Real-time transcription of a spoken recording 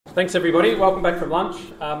Thanks everybody, welcome back from lunch.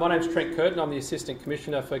 My name's Trent Curtin, I'm the Assistant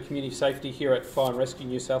Commissioner for Community Safety here at Fire and Rescue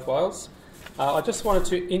New South Wales. I just wanted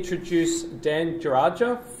to introduce Dan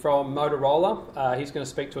Jaraja from Motorola. He's going to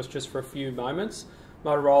speak to us just for a few moments.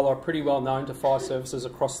 Motorola are pretty well known to fire services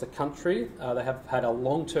across the country. They have had a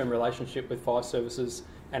long-term relationship with fire services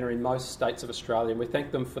and are in most states of Australia. And we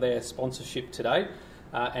thank them for their sponsorship today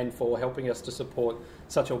and for helping us to support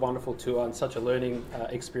such a wonderful tour and such a learning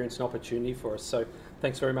experience and opportunity for us. So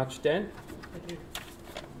thanks very much, Dan. Thank you.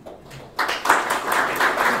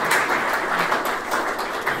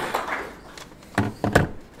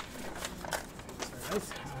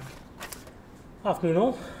 Afternoon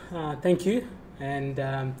all, thank you. And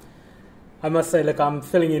I must say, look, I'm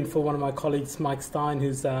filling in for one of my colleagues, Mike Stein,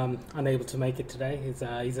 who's unable to make it today. He's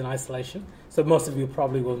in isolation. So most of you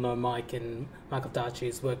probably will know Mike, and Michael Darchi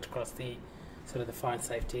has worked across the sort of the fire and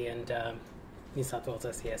safety and New South Wales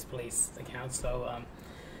SES police accounts. So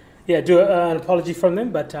yeah, do an apology from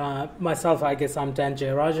them. But myself, I guess I'm Dan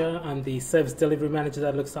Jayaraja. I'm the service delivery manager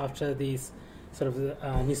that looks after these sort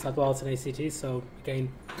of New South Wales and ACT. So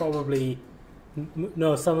again, probably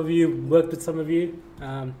know some of you, worked with some of you.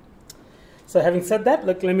 So having said that,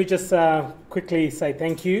 look, let me just quickly say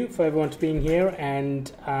thank you for everyone to being here.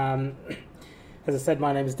 And as I said,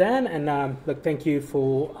 my name is Dan, and look, thank you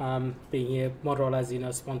for being here. Motorola, as you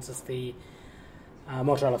know, sponsors the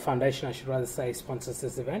Motorola Foundation, I should rather say, sponsors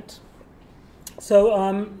this event. So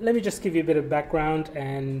let me just give you a bit of background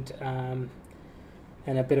and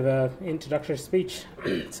a bit of an introductory speech.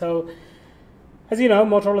 So, as you know,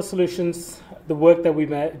 Motorola Solutions, the work that we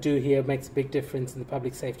do here makes a big difference in the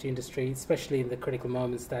public safety industry, especially in the critical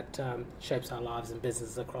moments that shapes our lives and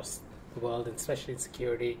businesses across the world, and especially in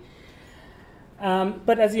security.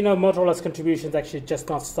 But as you know, Motorola's contributions actually just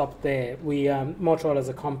not stopped there. Motorola as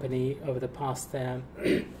a company over the past 10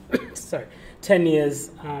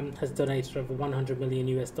 years has donated over 100 million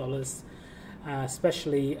US dollars,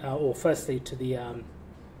 especially or firstly to the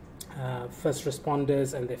first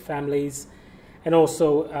responders and their families, and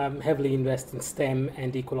also heavily invest in STEM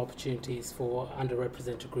and equal opportunities for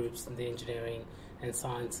underrepresented groups in the engineering and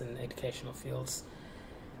science and educational fields.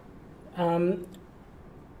 In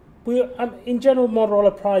general,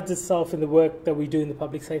 Motorola prides itself in the work that we do in the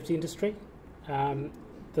public safety industry.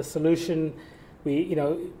 The solution,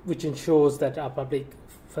 which ensures that our public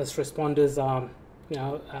first responders are,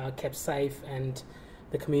 kept safe, and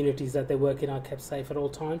the communities that they work in are kept safe at all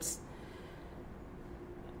times.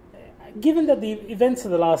 Given that the events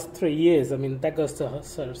of the last 3 years, I mean, that goes to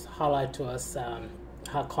sort of highlight to us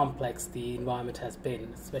how complex the environment has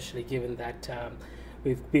been, especially given that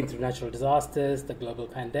we've been through natural disasters, the global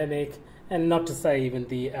pandemic, and not to say even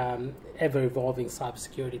the ever-evolving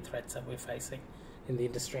cybersecurity threats that we're facing in the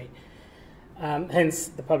industry. Hence,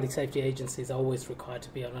 the public safety agencies are always required to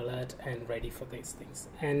be on alert and ready for these things.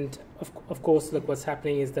 And of course, look, what's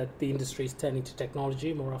happening is that the industry is turning to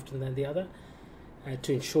technology more often than the other,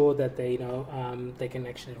 to ensure that they can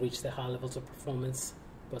actually reach their high levels of performance,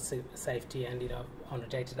 both safety and on a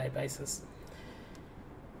day-to-day basis.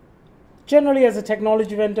 Generally, as a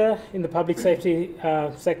technology vendor in the public safety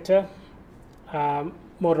sector,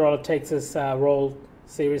 Motorola takes its role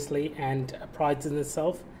seriously and prides in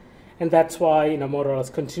itself, and that's why Motorola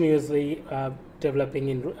is continuously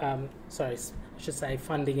developing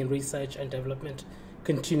funding in research and development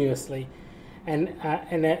continuously. And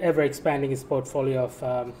ever expanding its portfolio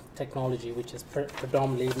of technology, which is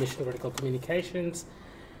predominantly mission-critical communications,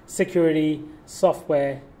 security,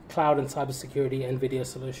 software, cloud and cybersecurity, and video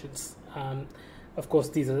solutions. Of course,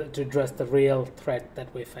 these are to address the real threat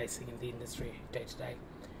that we're facing in the industry day to day.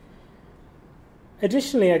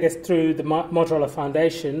 Additionally, I guess through the Motorola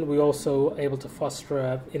Foundation, we're also able to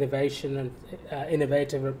foster innovation and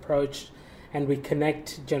innovative approach. And we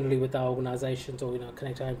connect generally with our organizations, or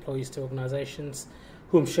connect our employees to organizations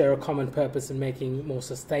whom share a common purpose in making more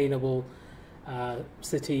sustainable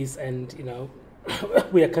cities, and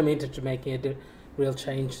we are committed to making a real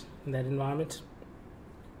change in that environment.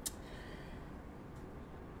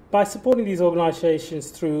 By supporting these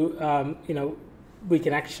organizations through, we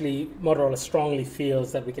can actually, Motorola strongly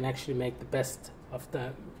feels that we can actually make the best of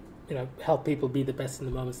the, help people be the best in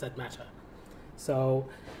the moments that matter. So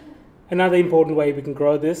another important way we can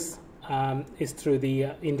grow this is through the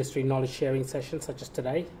industry knowledge sharing sessions such as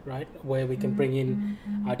today, right, where we can bring in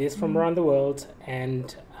ideas from around the world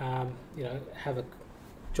and have a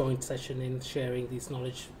joint session in sharing this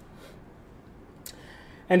knowledge.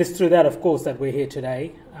 And it's through that, of course, that we're here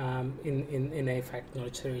today in AFAC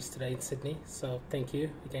Knowledge Series today in Sydney. So thank you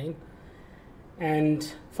again.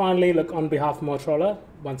 And finally, look, on behalf of Motorola,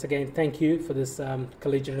 once again, thank you for this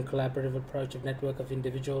collegiate and collaborative approach of network of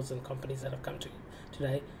individuals and companies that have come to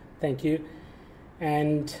today. Thank you.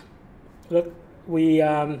 And look, we,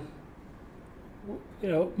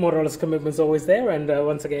 Motorola's commitment is always there. And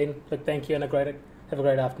once again, look, thank you and have a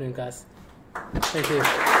great afternoon, guys. Thank you.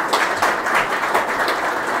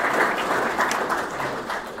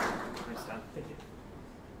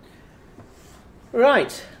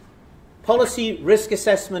 Right. Policy, risk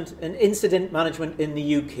assessment and incident management in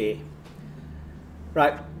the UK.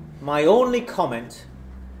 Right. My only comment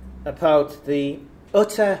about the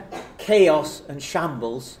utter chaos and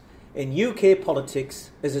shambles in UK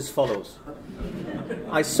politics is as follows.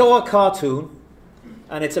 I saw a cartoon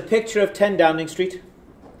and it's a picture of 10 Downing Street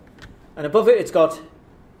and above it it's got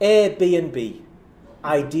Airbnb,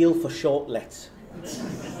 ideal for short lets.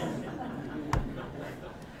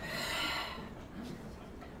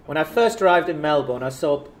 When I first arrived in Melbourne, I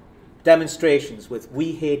saw demonstrations with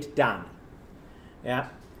 "We Hate Dan." Yeah,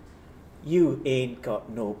 you ain't got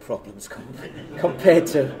no problems compared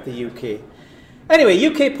to the UK. Anyway,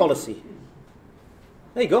 UK policy.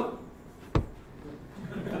 There you go.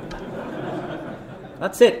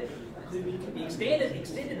 That's it. The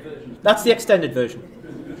extended version. That's the extended version.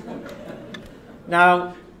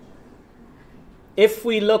 Now, if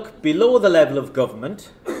we look below the level of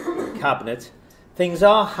government, cabinet, things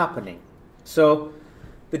are happening. So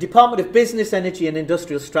the Department of Business, Energy and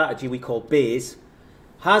Industrial Strategy, we call BEIS,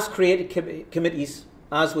 has created committees,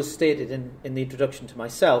 as was stated in the introduction to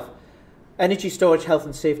myself, Energy Storage Health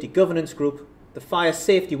and Safety Governance Group, the Fire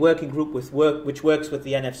Safety Working Group which works with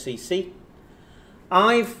the NFCC.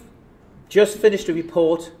 I've just finished a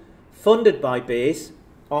report funded by BEIS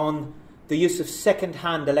on the use of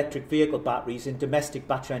second-hand electric vehicle batteries in domestic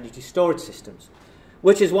battery energy storage systems,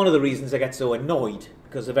 which is one of the reasons I get so annoyed,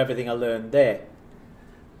 because of everything I learned there.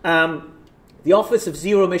 The Office of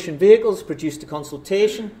Zero Emission Vehicles produced a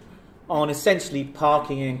consultation on essentially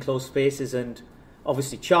parking in enclosed spaces and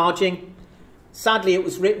obviously charging. Sadly, it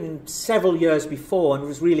was written several years before and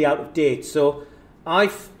was really out of date, so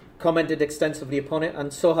I've commented extensively upon it,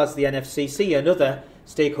 and so has the NFCC and other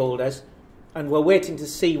stakeholders, and we're waiting to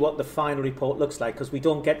see what the final report looks like, because we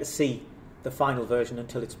don't get to see the final version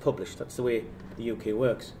until it's published. That's the way the UK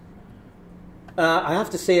works. I have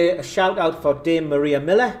to say a shout out for Dame Maria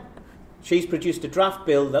Miller. She's produced a draft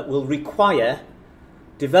bill that will require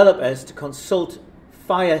developers to consult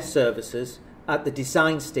fire services at the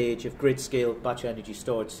design stage of grid-scale battery energy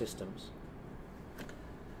storage systems.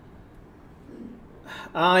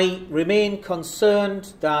 I remain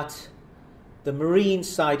concerned that the marine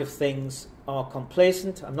side of things are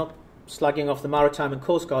complacent. I'm not slagging off the Maritime and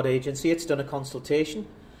Coast Guard Agency, it's done a consultation,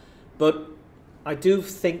 but I do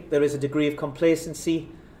think there is a degree of complacency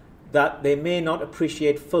that they may not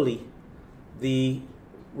appreciate fully the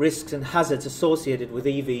risks and hazards associated with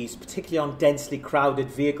EVs, particularly on densely crowded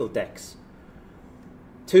vehicle decks.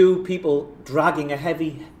 Two people dragging a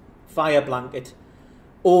heavy fire blanket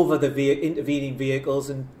over the intervening vehicles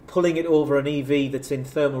and pulling it over an EV that's in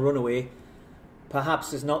thermal runaway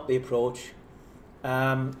perhaps is not the approach.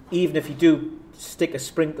 Even if you do stick a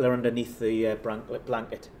sprinkler underneath the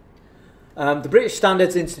blanket. The British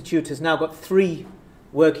Standards Institute has now got 3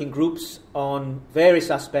 working groups on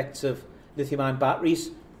various aspects of lithium-ion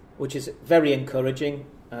batteries, which is very encouraging.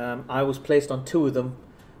 I was placed on 2 of them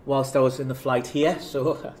whilst I was in the flight here,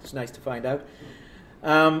 so it's nice to find out.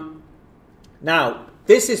 Now,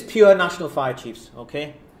 this is pure National Fire Chiefs,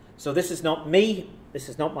 okay? So this is not me, this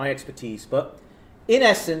is not my expertise, but in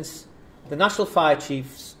essence, the National Fire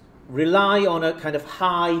Chiefs rely on a kind of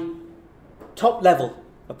high, top-level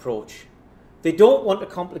approach. They don't want to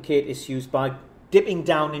complicate issues by dipping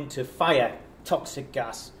down into fire, toxic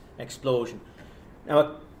gas, explosion. Now,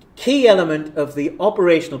 a key element of the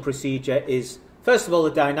operational procedure is, first of all,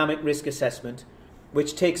 the dynamic risk assessment,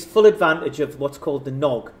 which takes full advantage of what's called the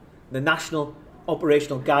NOG, the National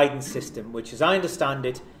Operational Guidance System, which, as I understand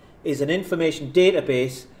it, is an information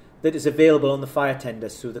database that is available on the fire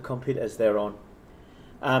tenders through the computers they're on.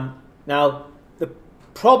 Now, the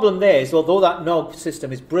problem there is, although that NOG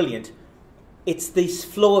system is brilliant, it's this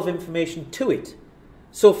flow of information to it.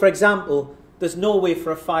 So, for example, there's no way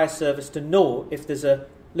for a fire service to know if there's a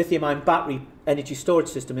lithium-ion battery energy storage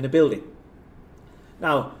system in a building.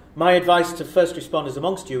 Now, my advice to first responders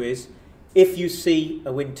amongst you is, if you see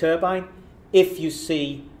a wind turbine, if you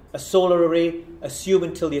see a solar array, assume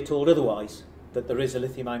until you're told otherwise that there is a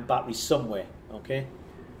lithium-ion battery somewhere, okay?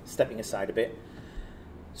 Stepping aside a bit.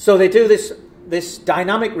 So they do this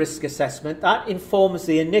dynamic risk assessment. That informs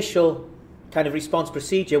the initial kind of response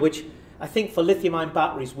procedure, which I think for lithium-ion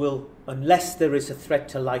batteries will, unless there is a threat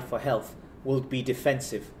to life or health, will be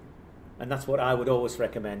defensive. And that's what I would always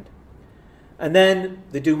recommend. And then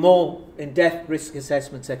they do more in-depth risk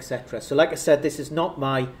assessments, etc. So like I said, this is not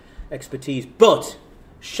my expertise. But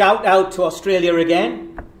shout out to Australia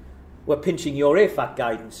again. We're pinching your AFAC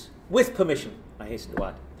guidance with permission, I hasten to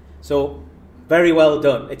add. So very well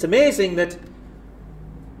done. It's amazing that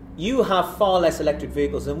you have far less electric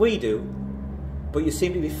vehicles than we do, but you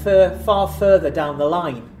seem to be far further down the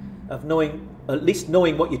line of knowing, at least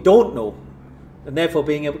knowing what you don't know, and therefore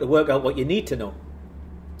being able to work out what you need to know.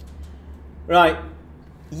 Right,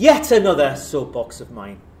 yet another soapbox of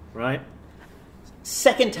mine, right?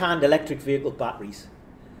 Second-hand electric vehicle batteries.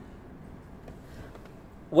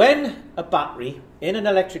 When a battery in an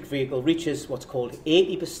electric vehicle reaches what's called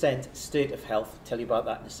 80% state of health, I'll tell you about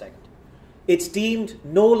that in a second, it's deemed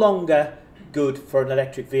no longer good for an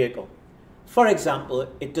electric vehicle. For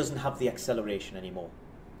example, it doesn't have the acceleration anymore.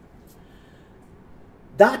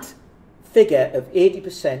 That figure of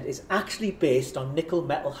 80% is actually based on nickel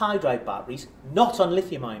metal hydride batteries, not on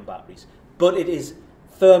lithium-ion batteries, but it is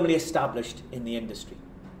firmly established in the industry.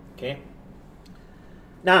 Okay?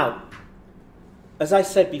 Now, as I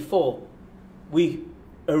said before, we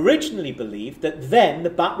originally believed that then the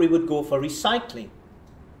battery would go for recycling,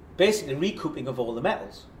 basically recouping of all the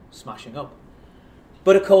metals, smashing up.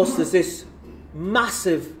 But of course there's this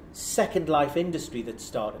massive second life industry that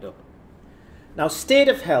started up. Now, state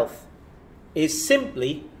of health is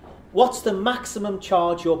simply what's the maximum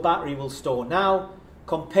charge your battery will store now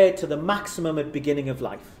compared to the maximum at beginning of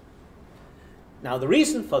life. Now, the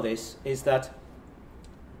reason for this is that,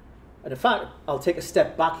 and in fact, I'll take a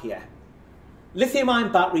step back here.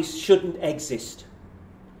 Lithium-ion batteries shouldn't exist.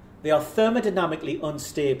 They are thermodynamically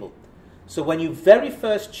unstable. So when you very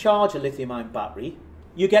first charge a lithium-ion battery,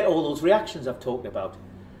 you get all those reactions I've talked about.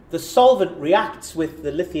 The solvent reacts with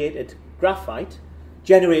the lithiated graphite,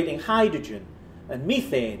 generating hydrogen and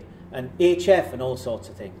methane and HF and all sorts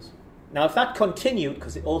of things. Now, if that continued,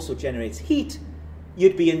 because it also generates heat,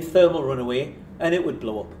 you'd be in thermal runaway and it would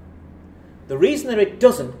blow up. The reason that it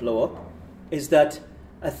doesn't blow up is that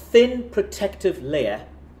a thin protective layer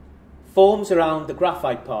forms around the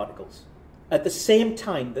graphite particles at the same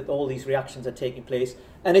time that all these reactions are taking place,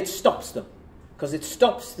 and it stops them, because it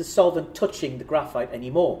stops the solvent touching the graphite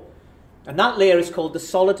anymore. And that layer is called the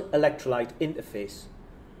solid electrolyte interface.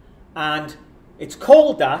 And it's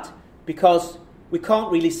called that because we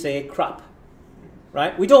can't really say crap,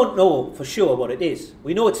 right? We don't know for sure what it is.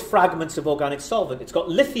 We know it's fragments of organic solvent. It's got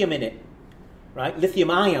lithium in it, right?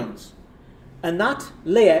 Lithium ions. And that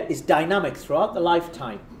layer is dynamic throughout the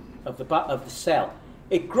lifetime of the cell.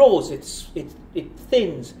 It grows, it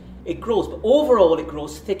thins, it grows, but overall it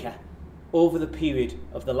grows thicker over the period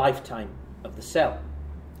of the lifetime of the cell.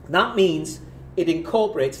 And that means it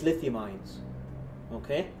incorporates lithium ions.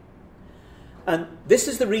 Okay? And this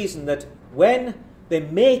is the reason that when they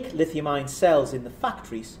make lithium-ion cells in the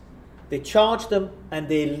factories, they charge them and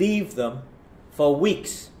they leave them for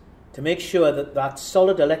weeks to make sure that that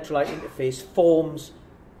solid electrolyte interface forms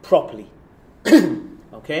properly.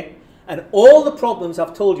 Okay? And all the problems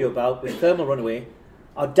I've told you about with thermal runaway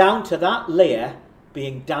are down to that layer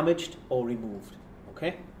being damaged or removed.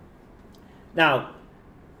 Okay? Now,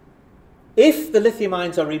 if the lithium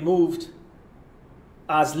ions are removed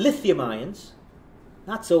as lithium ions,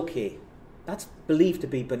 that's okay. That's believed to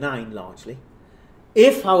be benign largely.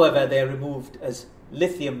 If, however, they're removed as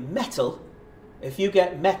lithium metal, if you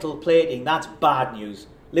get metal plating, that's bad news.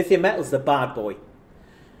 Lithium metal's the bad boy.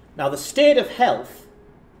 Now, the state of health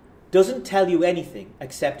doesn't tell you anything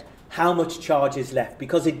except how much charge is left,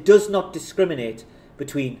 because it does not discriminate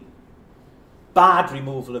between bad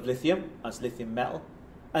removal of lithium as lithium metal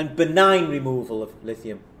and benign removal of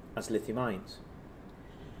lithium as lithium ions.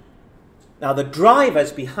 Now, the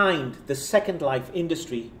drivers behind the second life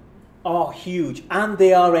industry are huge, and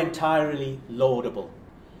they are entirely laudable.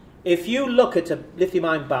 If you look at a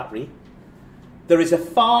lithium-ion battery, there is a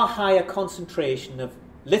far higher concentration of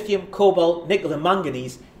lithium, cobalt, nickel and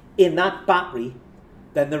manganese in that battery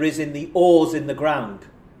than there is in the ores in the ground,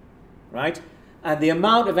 right? And the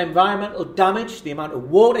amount of environmental damage, the amount of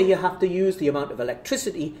water you have to use, the amount of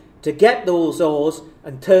electricity to get those ores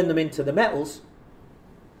and turn them into the metals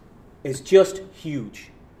is just huge.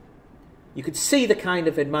 You could see the kind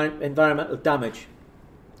of environmental damage.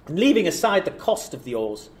 And leaving aside the cost of the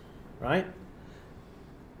ores, right?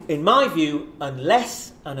 In my view,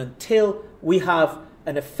 unless and until we have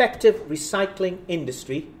an effective recycling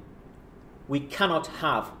industry, we cannot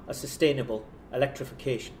have a sustainable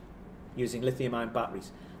electrification using lithium-ion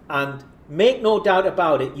batteries. And make no doubt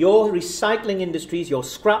about it, your recycling industries, your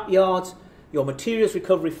scrap yards, your materials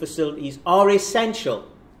recovery facilities are essential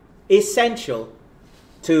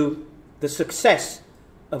to the success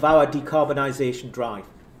of our decarbonisation drive.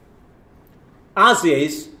 As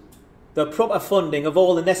is the proper funding of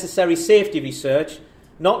all the necessary safety research,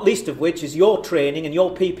 not least of which is your training and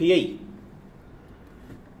your PPE.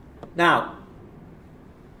 Now,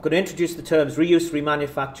 I'm going to introduce the terms reuse,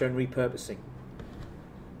 remanufacture and repurposing.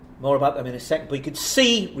 More about them in a second, but you could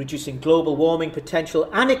see reducing global warming potential,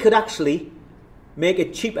 and it could actually make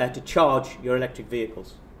it cheaper to charge your electric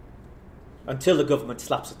vehicles until the government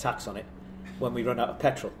slaps a tax on it when we run out of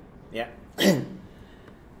petrol. Yeah.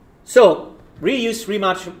 So, reuse,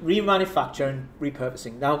 remanufacture and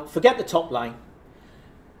repurposing. Now, forget the top line.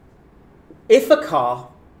 If a car,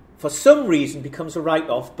 for some reason, becomes a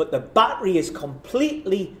write-off, but the battery is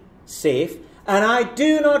completely safe, and I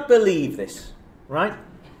do not believe this, right?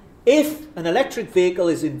 If an electric vehicle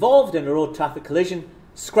is involved in a road traffic collision,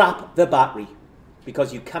 scrap the battery,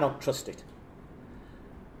 because you cannot trust it.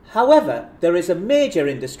 However, there is a major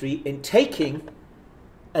industry in taking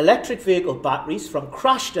electric vehicle batteries from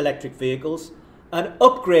crashed electric vehicles and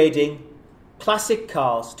upgrading classic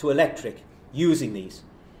cars to electric using these.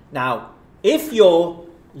 Now, if your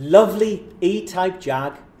lovely E-Type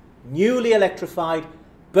Jag, newly electrified,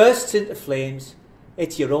 bursts into flames,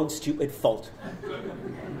 it's your own stupid fault.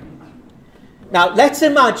 Now, let's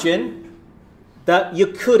imagine that you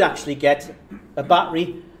could actually get a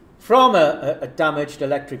battery from a damaged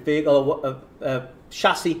electric vehicle or a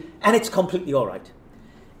chassis, and it's completely all right.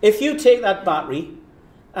 If you take that battery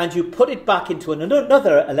and you put it back into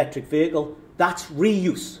another electric vehicle, that's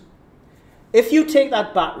reuse. If you take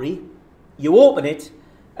that battery, you open it,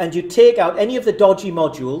 and you take out any of the dodgy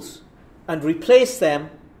modules and replace them,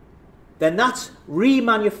 then that's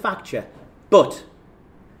remanufacture. But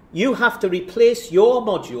you have to replace your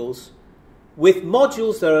modules with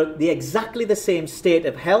modules that are exactly the same state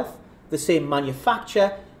of health, the same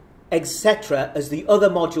manufacture, etc. as the other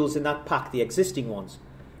modules in that pack, the existing ones.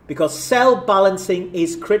 Because cell balancing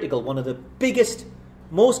is critical. One of the biggest,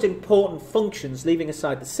 most important functions, leaving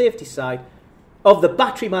aside the safety side, of the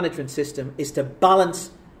battery management system is to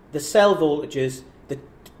balance the cell voltages,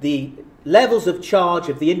 the levels of charge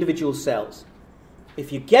of the individual cells.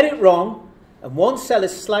 If you get it wrong, and one cell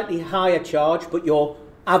is slightly higher charge, but you're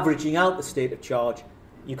averaging out the state of charge,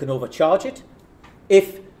 you can overcharge it.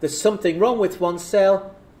 If there's something wrong with one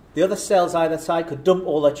cell, the other cells either side could dump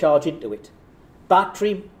all their charge into it.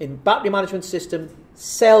 In battery management system,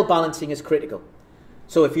 cell balancing is critical.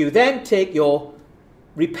 So if you then take your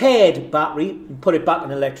repaired battery and put it back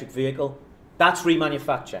in an electric vehicle, that's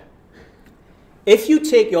remanufacture. If you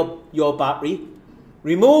take your battery,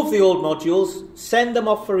 remove the old modules, send them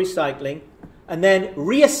off for recycling, and then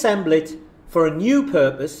reassemble it for a new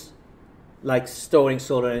purpose, like storing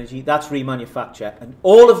solar energy, that's remanufacture. And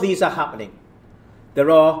all of these are happening.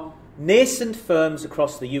 There are nascent firms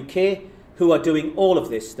across the UK who are doing all of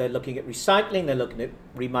this. They're looking at recycling, they're looking at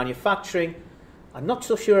remanufacturing. I'm not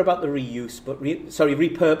so sure about the reuse, but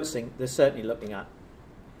repurposing, they're certainly looking at.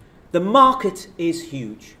 The market is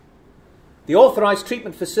huge. The Authorised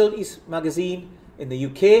Treatment Facilities magazine in the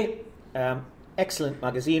UK, excellent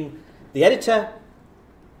magazine. The editor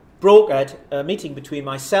brokered a meeting between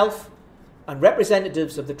myself and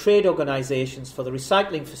representatives of the trade organisations for the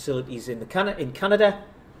recycling facilities in Canada,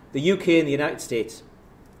 the UK and the United States.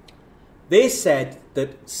 They said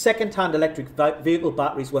that second-hand electric vehicle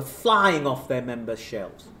batteries were flying off their members'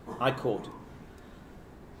 shelves. I quote.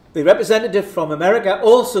 The representative from America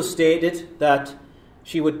also stated that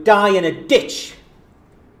she would die in a ditch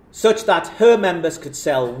such that her members could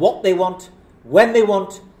sell what they want, when they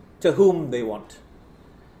want, to whom they want.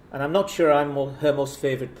 And I'm not sure I'm her most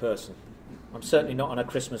favourite person. I'm certainly not on a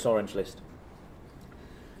Christmas orange list.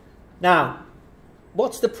 Now,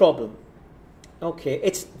 what's the problem? Okay,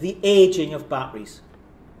 it's the ageing of batteries.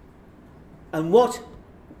 And what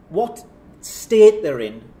state they're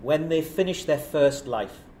in when they finish their first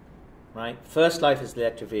life. Right? First life is the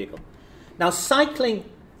electric vehicle. Now, cycling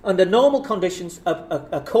under normal conditions,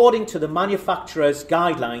 according to the manufacturer's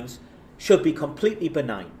guidelines, should be completely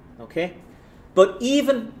benign. Okay? But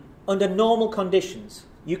even under normal conditions,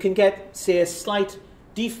 you can get, say, a slight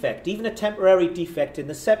defect, even a temporary defect in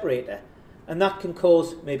the separator, and that can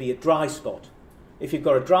cause maybe a dry spot. If you've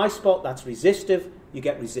got a dry spot that's resistive, you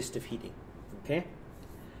get resistive heating. Okay?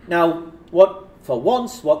 Now, what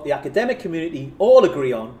the academic community all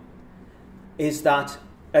agree on is that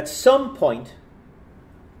at some point,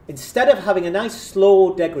 instead of having a nice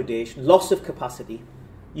slow degradation, loss of capacity,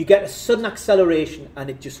 you get a sudden acceleration and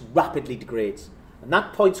it just rapidly degrades. And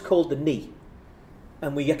that point's called the knee.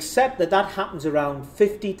 And we accept that that happens around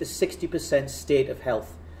 50 to 60% state of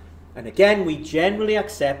health. And again, we generally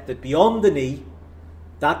accept that beyond the knee,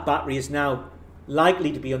 that battery is now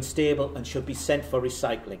likely to be unstable and should be sent for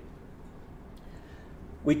recycling.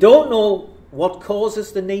 We don't know what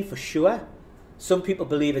causes the knee for sure. Some people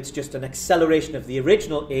believe it's just an acceleration of the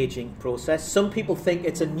original aging process. Some people think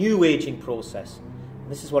it's a new aging process.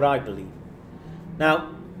 And this is what I believe.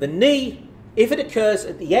 Now, the knee, if it occurs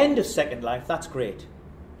at the end of second life, that's great.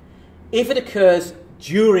 If it occurs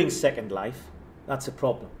during second life, that's a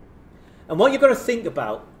problem. And what you've got to think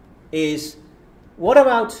about is, what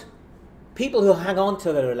about people who hang on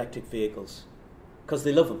to their electric vehicles because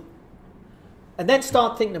they love them? And then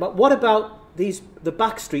start thinking about, what about the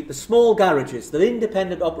back street, the small garages, the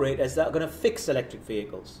independent operators that are going to fix electric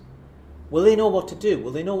vehicles? Will they know what to do?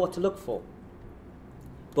 Will they know what to look for?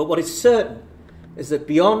 But what is certain is that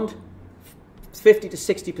beyond 50 to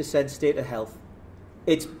 60% state of health,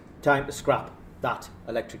 it's time to scrap that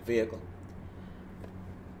electric vehicle.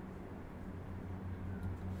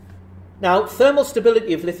 Now, thermal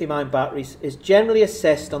stability of lithium-ion batteries is generally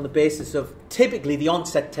assessed on the basis of typically the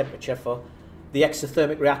onset temperature for the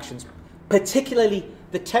exothermic reactions, particularly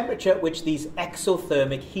the temperature at which these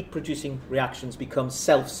exothermic heat-producing reactions become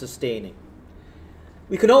self-sustaining.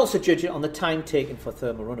 We can also judge it on the time taken for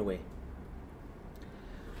thermal runaway.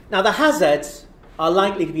 Now, the hazards are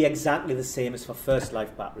likely to be exactly the same as for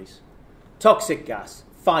first-life batteries. Toxic gas,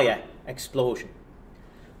 fire, explosion.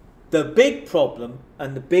 The big problem,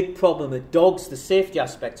 and the big problem that dogs the safety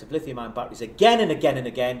aspects of lithium-ion batteries again and again and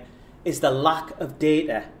again, is the lack of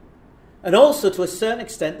data. And also, to a certain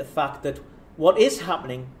extent, the fact that what is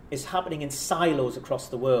happening in silos across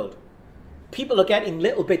the world. People are getting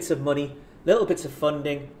little bits of money, little bits of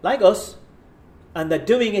funding, like us, and they're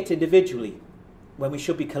doing it individually when we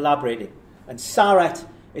should be collaborating. And SARET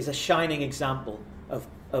is a shining example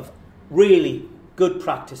of really good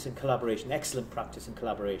practice and collaboration, excellent practice and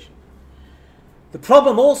collaboration. The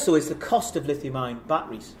problem also is the cost of lithium-ion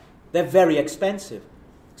batteries. They're very expensive.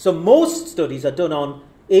 So most studies are done on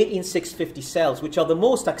 18650 cells, which are the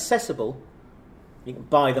most accessible. You can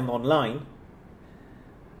buy them online.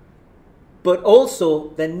 But also,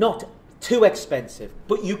 they're not too expensive.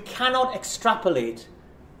 But you cannot extrapolate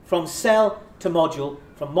from cell to module,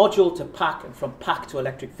 from module to pack, and from pack to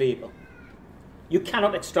electric vehicle. You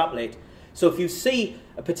cannot extrapolate. So if you see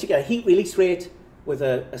a particular heat release rate with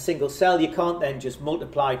a single cell, you can't then just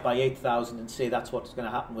multiply it by 8,000 and say that's what's going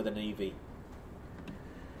to happen with an EV.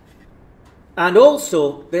 And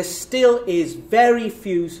also, there still are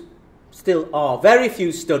very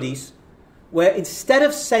few studies where instead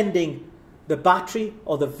of sending the battery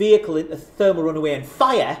or the vehicle into thermal runaway and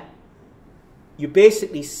fire, you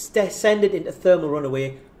basically send it into thermal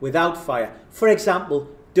runaway without fire. For example,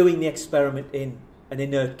 doing the experiment in an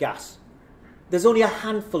inert gas. There's only a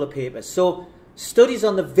handful of papers. So studies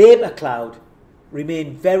on the vapour cloud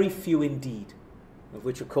remain very few indeed, of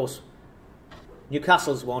which, of course,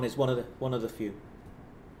 Newcastle's one is one of the few.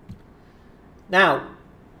 Now,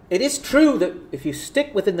 it is true that if you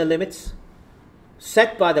stick within the limits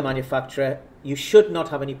set by the manufacturer, you should not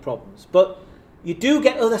have any problems. But you do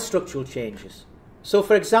get other structural changes. So,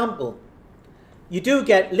 for example, you do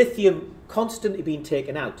get lithium constantly being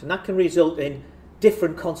taken out, and that can result in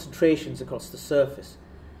different concentrations across the surface.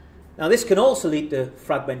 Now, this can also lead to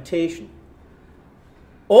fragmentation.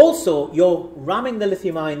 Also, you're ramming the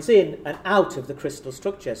lithium ions in and out of the crystal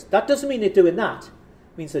structures. That doesn't mean they're doing that.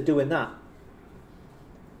 It means they're doing that.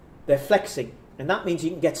 They're flexing, and that means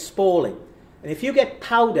you can get spalling. And if you get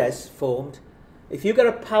powders formed, if you get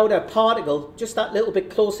a powder particle just that little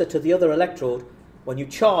bit closer to the other electrode, when you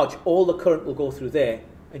charge, all the current will go through there,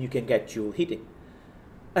 and you can get joule heating.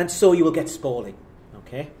 And so you will get spalling.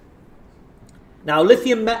 Okay. Now,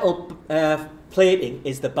 lithium metal plating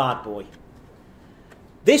is the bad boy.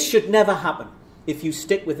 This should never happen if you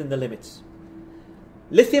stick within the limits.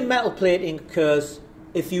 Lithium metal plating occurs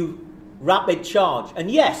if you rapid charge.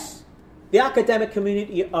 And yes, the academic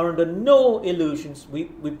community are under no illusions. We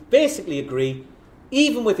basically agree,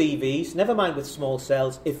 even with EVs, never mind with small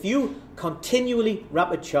cells, if you continually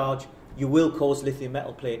rapid charge, you will cause lithium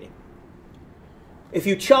metal plating. If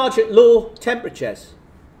you charge at low temperatures,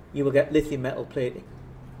 you will get lithium metal plating.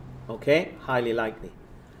 Okay? Highly likely.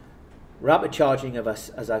 Rapid charging of us,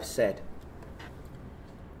 as I've said.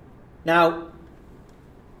 Now,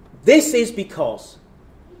 this is because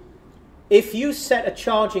if you set a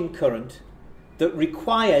charging current that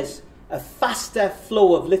requires a faster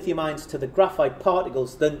flow of lithium ions to the graphite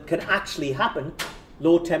particles than can actually happen,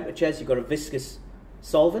 low temperatures, you've got a viscous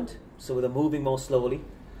solvent, so they're moving more slowly.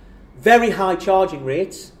 very high charging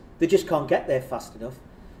rates, they just can't get there fast enough,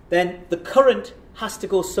 then the current has to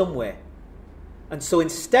go somewhere. And so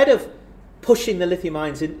instead of pushing the lithium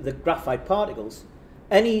ions into the graphite particles,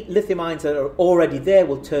 any lithium ions that are already there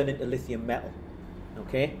will turn into lithium metal.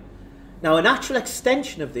 Okay? Now, a natural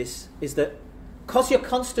extension of this is that because you're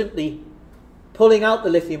constantly pulling out the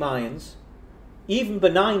lithium ions, even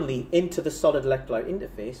benignly, into the solid electrolyte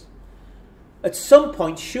interface, at some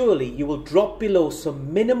point, surely, you will drop below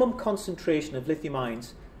some minimum concentration of lithium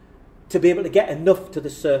ions to be able to get enough to the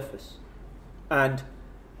surface. And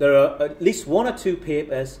there are at least 1 or 2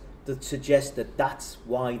 papers that suggest that that's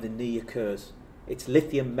why the knee occurs. It's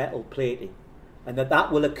lithium metal plating, and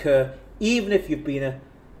that will occur even if you've been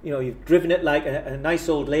you've driven it like a nice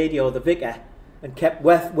old lady or the vicar and kept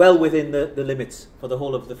well within the limits for the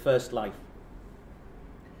whole of the first life.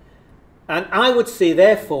 And I would say,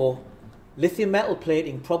 therefore, lithium metal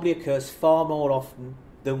plating probably occurs far more often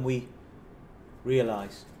than we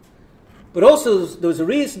realise. But also, there was a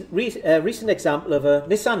recent example of a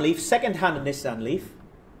Nissan Leaf, second-hand Nissan Leaf,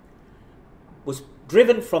 was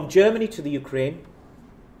driven from Germany to the Ukraine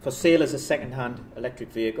for sale as a second-hand electric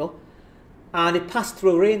vehicle, and it passed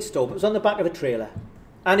through a rainstorm. It was on the back of a trailer,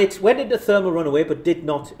 and it went into thermal runaway but did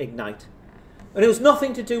not ignite. And it was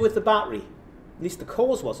nothing to do with the battery, at least the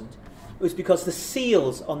cause wasn't. It was because the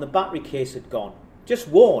seals on the battery case had gone, just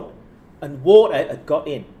worn, and water had got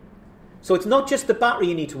in. So it's not just the battery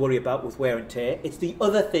you need to worry about with wear and tear, it's the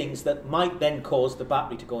other things that might then cause the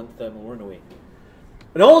battery to go into thermal runaway.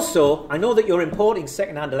 And also, I know that you're importing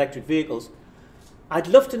second-hand electric vehicles. I'd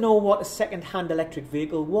love to know what a second-hand electric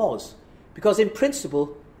vehicle was, because in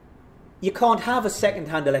principle, you can't have a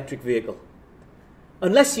second-hand electric vehicle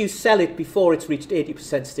unless you sell it before it's reached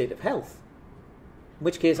 80% state of health. In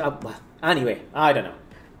which case, anyway, I don't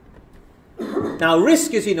know. Now,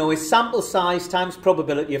 risk, as you know, is sample size times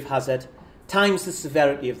probability of hazard times the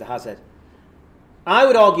severity of the hazard. I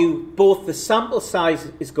would argue both the sample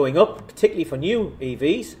size is going up, particularly for new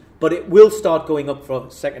EVs, but it will start going up for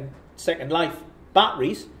second life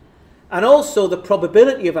batteries, and also the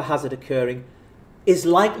probability of a hazard occurring is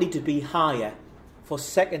likely to be higher for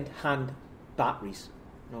second-hand batteries.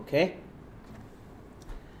 Okay?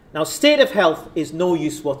 Now, state of health is no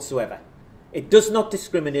use whatsoever. It does not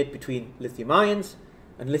discriminate between lithium ions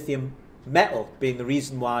and lithium metal being the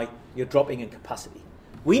reason why you're dropping in capacity.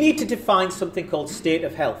 We need to define something called state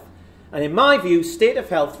of health. And in my view, state of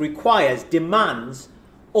health demands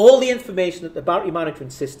all the information that the battery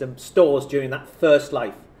management system stores during that first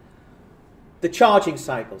life. The charging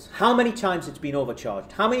cycles, how many times it's been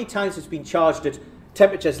overcharged, how many times it's been charged at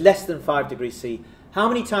temperatures less than 5 degrees C, how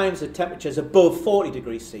many times at temperatures above 40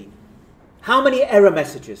 degrees C, how many error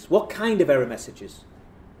messages, what kind of error messages.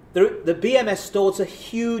 The BMS stores a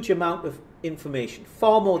huge amount of information,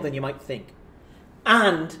 far more than you might think.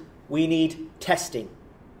 And we need testing.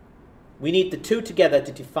 We need the two together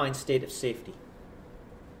to define state of safety.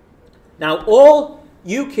 Now, all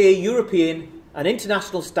UK, European and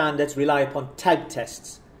international standards rely upon tag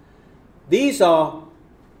tests. These are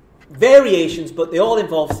variations, but they all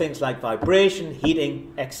involve things like vibration,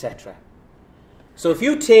 heating, etc. So if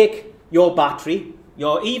you take your battery,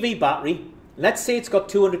 your EV battery, let's say it's got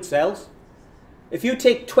 200 cells. If you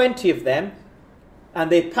take 20 of them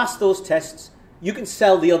and they pass those tests, you can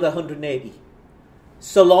sell the other 180,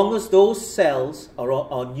 so long as those cells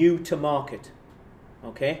are new to market.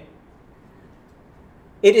 Okay?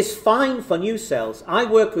 It is fine for new cells. I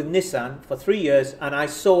worked with Nissan for 3 years and I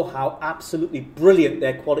saw how absolutely brilliant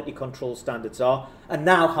their quality control standards are, and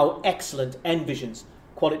now how excellent Envision's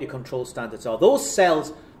quality control standards are. Those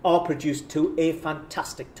cells are produced to a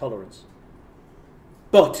fantastic tolerance.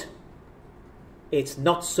 But it's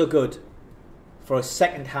not so good for a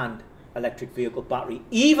second-hand electric vehicle battery.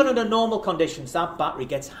 Even under normal conditions, that battery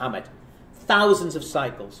gets hammered. Thousands of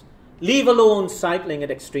cycles. Leave alone cycling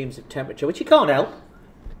at extremes of temperature, which you can't help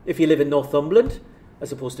if you live in Northumberland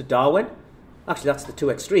as opposed to Darwin. Actually, that's the two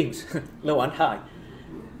extremes, low and high.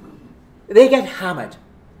 They get hammered.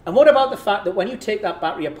 And what about the fact that when you take that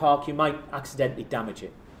battery apart, you might accidentally damage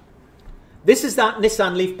it? This is that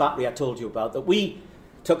Nissan Leaf battery I told you about that we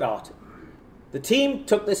took out. The team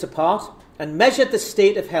took this apart and measured the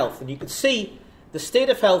state of health. And you can see the state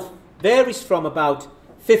of health varies from about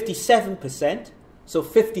 57%, so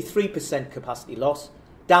 53% capacity loss,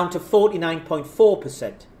 down to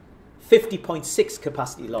 49.4%, 50.6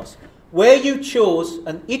 capacity loss. Where you chose,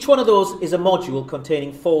 and each one of those is a module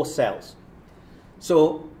containing 4 cells.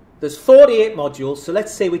 So there's 48 modules, so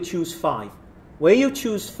let's say we choose 5. Where you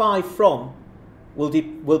choose 5 from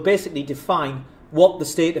will basically define what the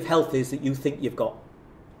state of health is that you think you've got.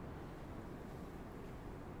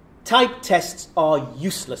 type tests are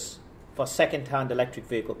useless for second-hand electric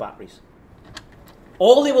vehicle batteries.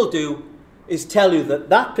 All they will do is tell you that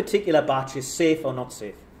that particular batch is safe or not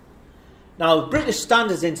safe. Now, the British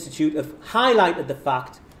Standards Institute have highlighted the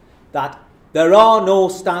fact that there are no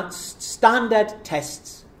standard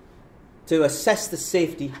tests to assess the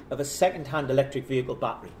safety of a second-hand electric vehicle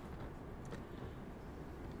battery.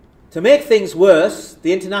 To make things worse,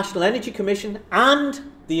 the International Energy Commission and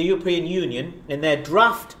the European Union, in their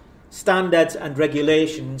draft standards and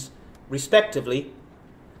regulations, respectively,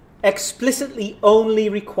 explicitly only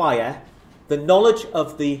require the knowledge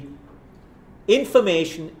of the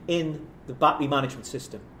information in the battery management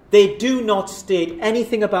system. They do not state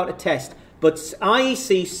anything about a test, but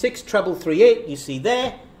IEC 63338, you see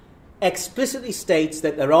there, explicitly states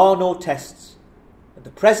that there are no tests at the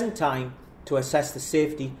present time to assess the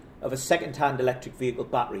safety of a second-hand electric vehicle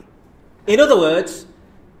battery. In other words,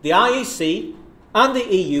 the IEC and the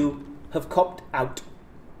EU have copped out.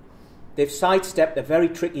 They've sidestepped a very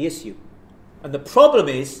tricky issue. And the problem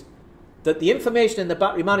is that the information in the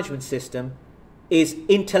battery management system is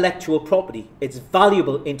intellectual property. It's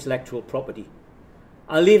valuable intellectual property.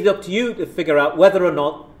 I'll leave it up to you to figure out whether or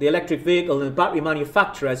not the electric vehicle and the battery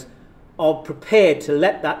manufacturers are prepared to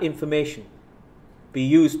let that information be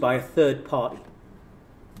used by a third party.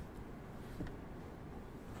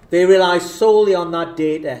 They rely solely on that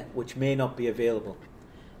data which may not be available.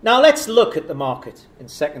 Now let's look at the market in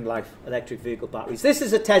second life electric vehicle batteries. This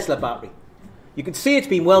is a Tesla battery. You can see it's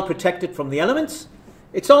been well protected from the elements.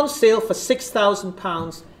 It's on sale for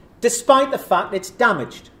 £6,000 despite the fact it's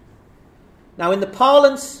damaged. Now in the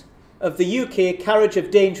parlance of the UK carriage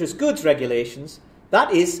of dangerous goods regulations,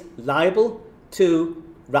 that is liable to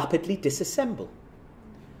rapidly disassemble.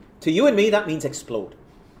 To you and me that means explode.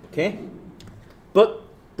 Okay? But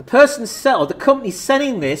the person or the company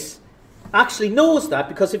selling this actually knows that,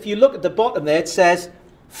 because if you look at the bottom there, it says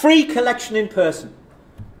free collection in person.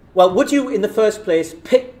 Well, would you in the first place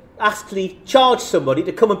actually charge somebody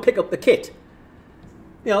to come and pick up the kit?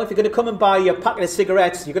 You know, if you're going to come and buy your packet of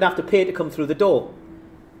cigarettes, you're going to have to pay to come through the door.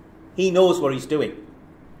 He knows what he's doing.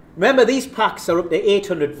 Remember, these packs are up to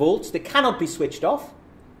 800 volts. They cannot be switched off.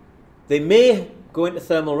 They may go into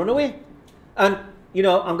thermal runaway. And, you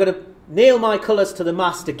know, I'm going to nail my colours to the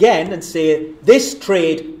mast again and say this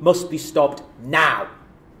trade must be stopped now.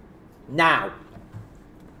 Now.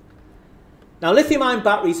 Now, lithium-ion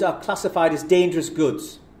batteries are classified as dangerous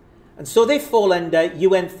goods, and so they fall under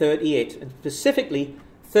UN 38, and specifically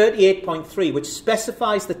 38.3, which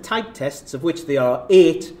specifies the type tests, of which there are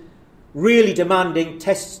 8, really demanding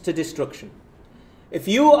tests to destruction. If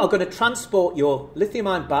you are going to transport your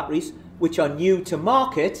lithium-ion batteries, which are new to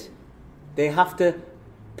market, they have to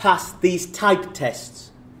pass these type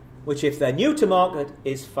tests, which if they're new to market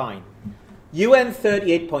is fine. UN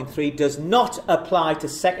 38.3 does not apply to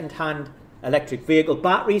second-hand electric vehicle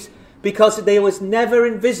batteries because there was never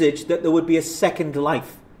envisaged that there would be a second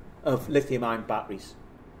life of lithium-ion batteries.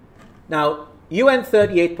 Now, UN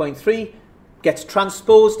 38.3 gets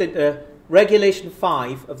transposed into Regulation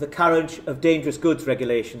 5 of the Carriage of Dangerous Goods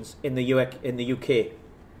regulations in the UK.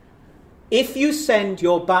 If you send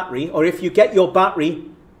your battery, or if you get your battery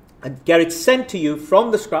and get it sent to you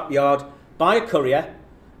from the scrapyard by a courier,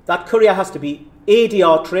 that courier has to be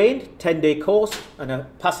ADR trained, 10-day course, and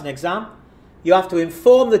pass an exam. You have to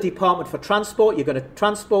inform the Department for Transport you're going to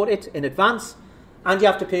transport it in advance, and you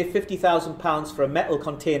have to pay £50,000 for a metal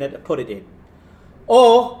container to put it in.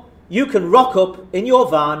 Or you can rock up in your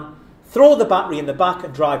van, throw the battery in the back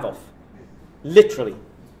and drive off. Literally.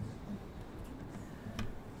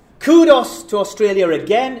 Kudos to Australia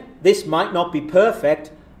again. This might not be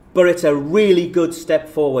perfect, but it's a really good step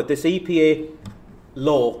forward, this EPA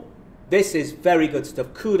law. This is very good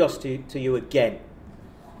stuff. Kudos to you again.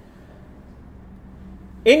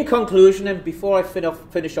 In conclusion, and before I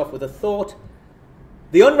finish off with a thought,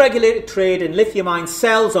 the unregulated trade in lithium-ion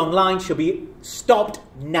cells online should be stopped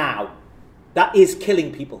now. That is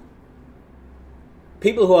killing people.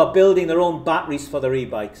 People who are building their own batteries for their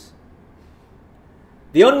e-bikes.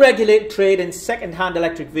 The unregulated trade in second-hand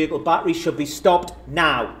electric vehicle batteries should be stopped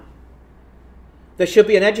now. There should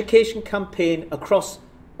be an education campaign across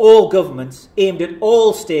all governments aimed at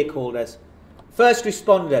all stakeholders, first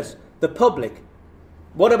responders, the public.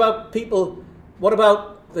 What about people? What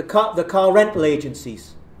about the car rental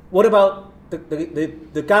agencies? What about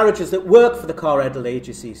the garages that work for the car rental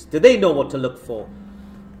agencies? Do they know what to look for?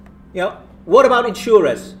 You know, what about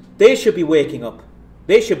insurers? They should be waking up.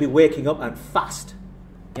 They should be waking up and fast.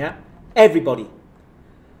 Yeah, everybody.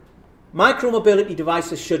 Micromobility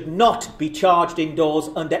devices should not be charged indoors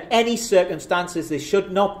under any circumstances. They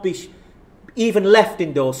should not be even left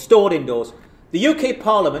indoors, stored indoors. The UK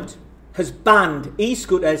Parliament has banned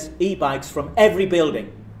e-scooters, e-bikes from every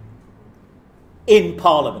building in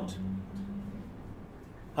Parliament.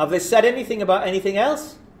 Have they said anything about anything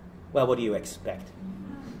else? Well, what do you expect?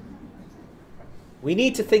 We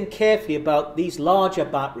need to think carefully about these larger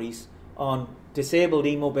batteries on disabled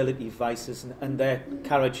e-mobility devices and their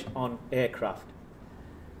carriage on aircraft.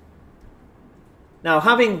 Now,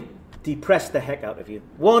 having depressed the heck out of you,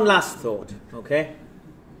 one last thought, okay?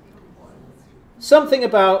 Something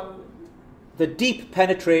about the deep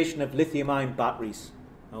penetration of lithium-ion batteries,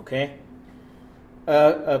 okay?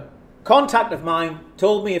 A contact of mine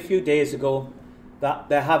told me a few days ago that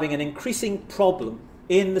they're having an increasing problem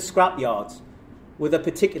in the scrapyards with a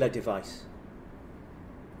particular device.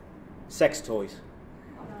 Sex toys.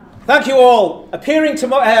 Thank you all. Appearing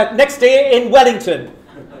tomorrow, next day in Wellington.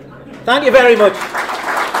 Thank you very much.